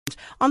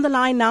On the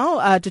line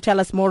now to tell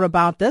us more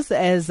about this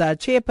is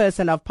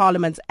Chairperson of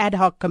Parliament's Ad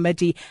Hoc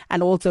Committee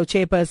and also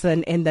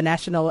Chairperson in the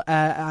National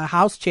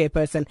House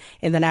Chairperson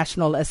in the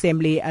National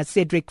Assembly,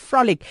 Cedric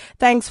Frolik.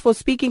 Thanks for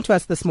speaking to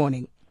us this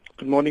morning.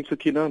 Good morning,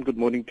 Sakina, and good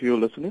morning to your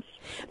listeners.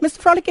 Mr.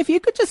 Frolik, if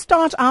you could just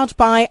start out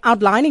by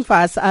outlining for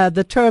us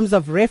the terms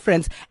of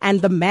reference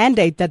and the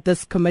mandate that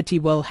this committee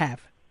will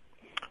have.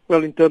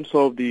 Well, in terms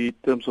of the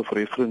terms of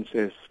reference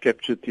as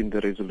captured in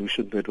the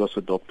resolution that was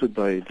adopted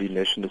by the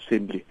National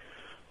Assembly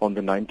on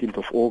the 19th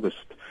of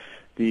August,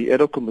 the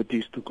Ad Hoc Committee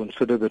is to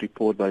consider the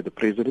report by the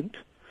President,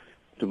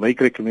 to make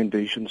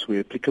recommendations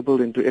where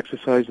applicable, and to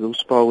exercise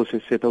those powers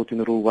as set out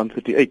in Rule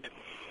 138.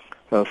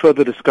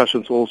 Further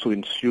discussions also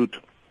ensued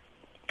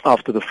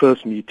after the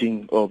first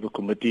meeting of the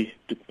committee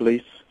took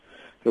place,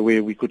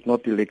 where we could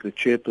not elect the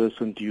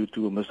chairperson due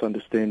to a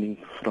misunderstanding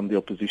from the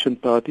opposition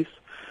parties.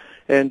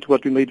 And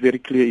what we made very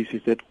clear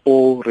is that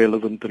all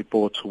relevant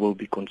reports will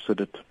be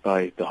considered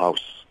by the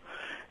House.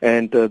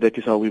 And that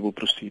is how we will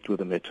proceed with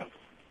the matter.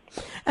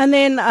 And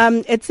then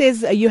it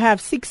says you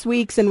have 6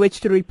 weeks in which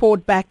to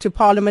report back to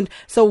Parliament.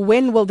 So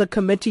when will the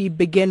committee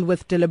begin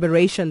with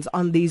deliberations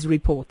on these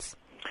reports?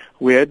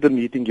 We had the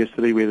meeting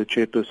yesterday where the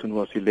chairperson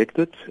was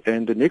elected,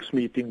 and the next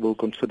meeting will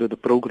consider the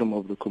program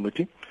of the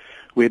committee,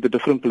 where the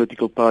different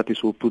political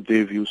parties will put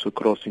their views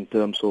across in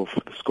terms of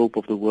the scope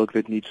of the work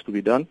that needs to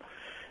be done,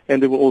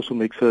 and they will also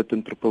make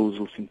certain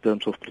proposals in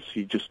terms of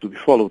procedures to be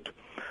followed.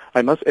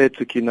 I must add,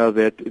 Sakina,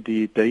 that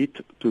the date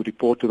to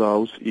report to the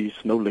House is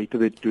no later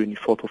than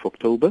 24th of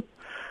October,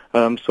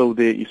 so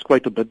there is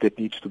quite a bit that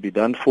needs to be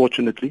done.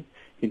 Fortunately,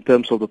 in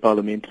terms of the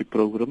parliamentary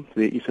program,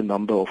 there is a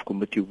number of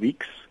committee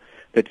weeks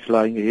that is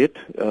lying ahead,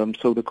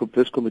 so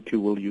this committee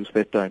will use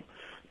that time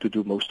to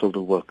do most of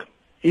the work.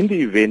 In the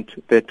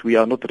event that we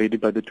are not ready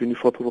by the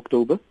 24th of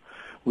October,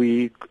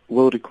 we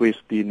will request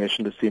the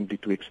National Assembly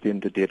to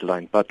extend the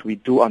deadline, but we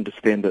do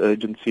understand the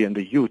urgency and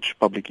the huge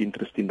public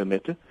interest in the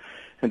matter,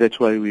 and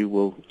that's why we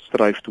will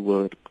strive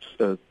towards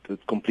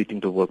completing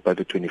the work by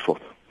the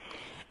 24th.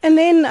 And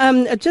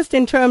then just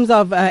in terms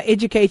of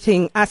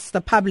educating us,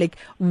 the public,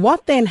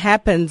 what then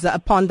happens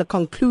upon the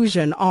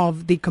conclusion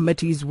of the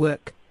committee's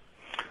work?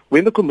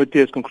 When the committee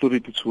has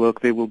concluded its work,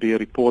 there will be a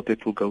report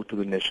that will go to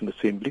the National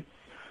Assembly.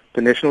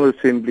 The National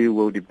Assembly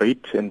will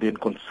debate and then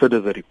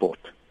consider the report.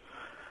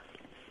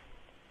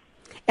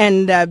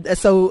 And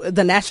so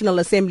the National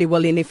Assembly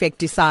will in effect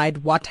decide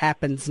what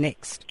happens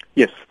next?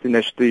 Yes,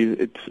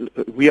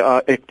 we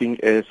are acting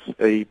as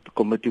a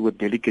committee with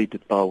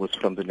delegated powers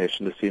from the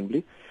National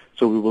Assembly.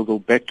 So we will go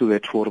back to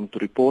that forum to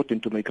report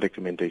and to make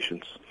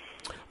recommendations.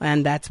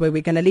 And that's where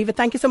we're going to leave it.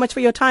 Thank you so much for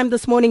your time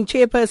this morning,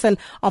 Chairperson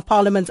of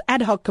Parliament's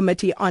Ad Hoc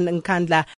Committee on Nkandla.